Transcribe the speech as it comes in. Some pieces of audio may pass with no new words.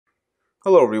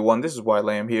Hello everyone, this is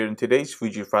Lam here. In today's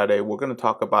Fuji Friday, we're going to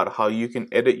talk about how you can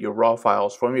edit your raw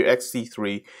files from your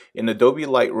X-T3 in Adobe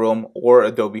Lightroom or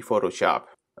Adobe Photoshop.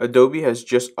 Adobe has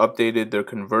just updated their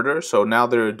converter, so now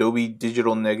their Adobe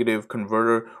Digital Negative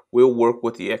Converter will work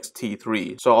with the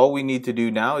X-T3. So all we need to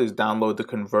do now is download the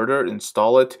converter,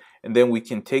 install it, and then we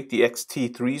can take the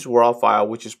X-T3's raw file,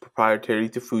 which is proprietary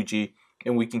to Fuji,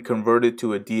 and we can convert it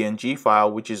to a DNG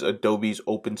file, which is Adobe's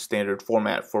open standard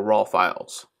format for raw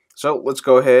files. So let's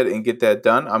go ahead and get that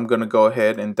done. I'm going to go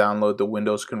ahead and download the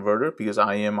Windows Converter because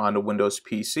I am on a Windows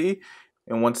PC.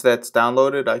 And once that's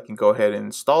downloaded, I can go ahead and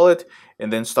install it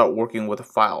and then start working with the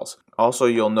files. Also,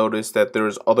 you'll notice that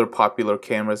there's other popular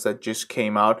cameras that just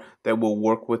came out that will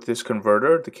work with this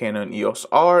converter, the Canon EOS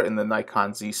R and the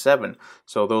Nikon Z7.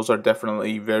 So those are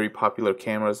definitely very popular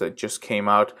cameras that just came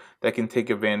out that can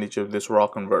take advantage of this raw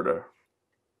converter.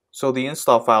 So the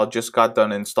install file just got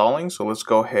done installing, so let's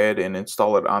go ahead and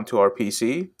install it onto our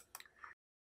PC.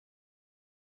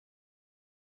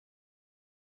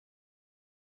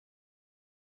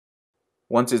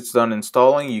 Once it's done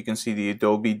installing, you can see the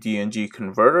Adobe DNG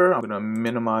Converter. I'm going to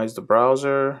minimize the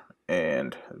browser,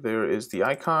 and there is the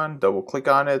icon. Double click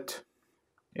on it,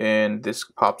 and this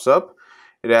pops up.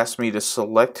 It asks me to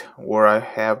select where I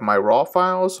have my raw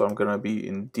files, so I'm going to be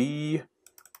in D,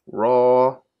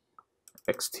 Raw,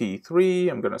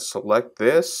 X-T3. I'm going to select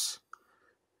this,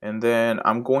 and then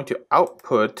I'm going to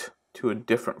output to a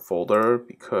different folder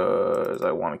because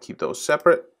I want to keep those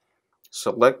separate.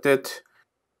 Select it.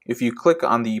 If you click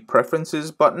on the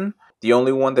Preferences button, the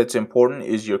only one that's important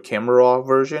is your camera raw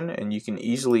version, and you can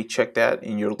easily check that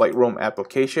in your Lightroom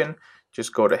application.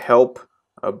 Just go to Help,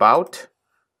 About,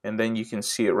 and then you can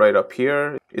see it right up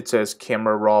here. It says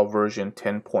Camera Raw version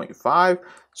 10.5,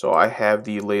 so I have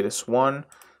the latest one.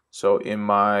 So in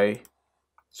my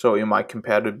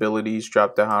compatibilities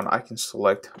drop down, I can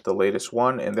select the latest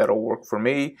one, and that'll work for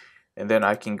me. And then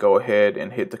I can go ahead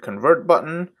and hit the convert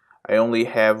button. I only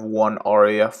have one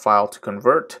RAF file to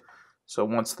convert. So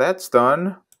once that's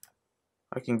done,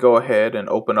 I can go ahead and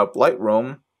open up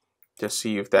Lightroom to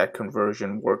see if that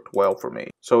conversion worked well for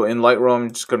me. So in Lightroom,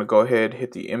 I'm just going to go ahead,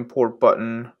 hit the import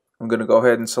button. I'm going to go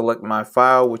ahead and select my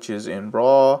file, which is in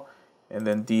RAW, and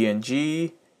then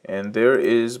DNG. And there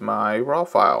is my raw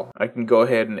file. I can go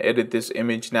ahead and edit this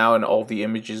image now and all the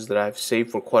images that I've saved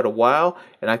for quite a while,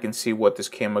 and I can see what this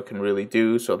camera can really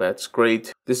do, so that's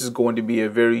great. This is going to be a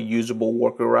very usable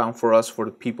workaround for us, for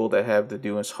the people that have the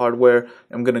newest hardware.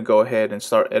 I'm going to go ahead and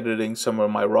start editing some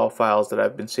of my raw files that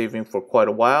I've been saving for quite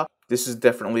a while. This is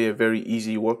definitely a very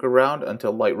easy workaround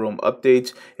until Lightroom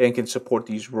updates and can support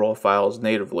these raw files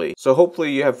natively. So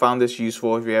hopefully you have found this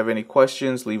useful. If you have any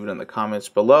questions, leave it in the comments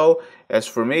below. As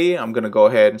for me, I'm going to go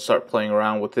ahead and start playing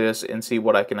around with this and see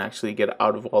what I can actually get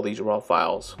out of all these raw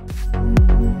files.